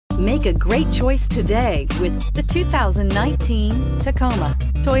Make a great choice today with the 2019 Tacoma.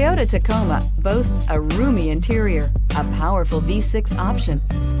 Toyota Tacoma boasts a roomy interior, a powerful V6 option,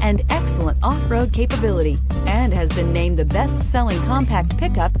 and excellent off-road capability, and has been named the best-selling compact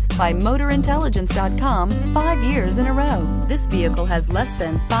pickup by MotorIntelligence.com 5 years in a row. This vehicle has less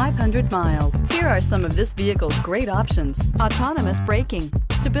than 500 miles. Here are some of this vehicle's great options: autonomous braking,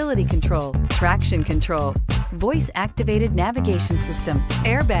 stability control, traction control, voice-activated navigation system,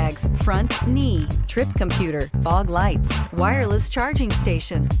 airbags, front knee, trip computer, fog lights, wireless charging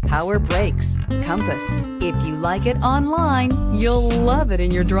station, power brakes, compass. If you like it online, you'll love it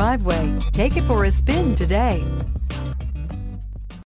in your driveway. Take it for a spin today.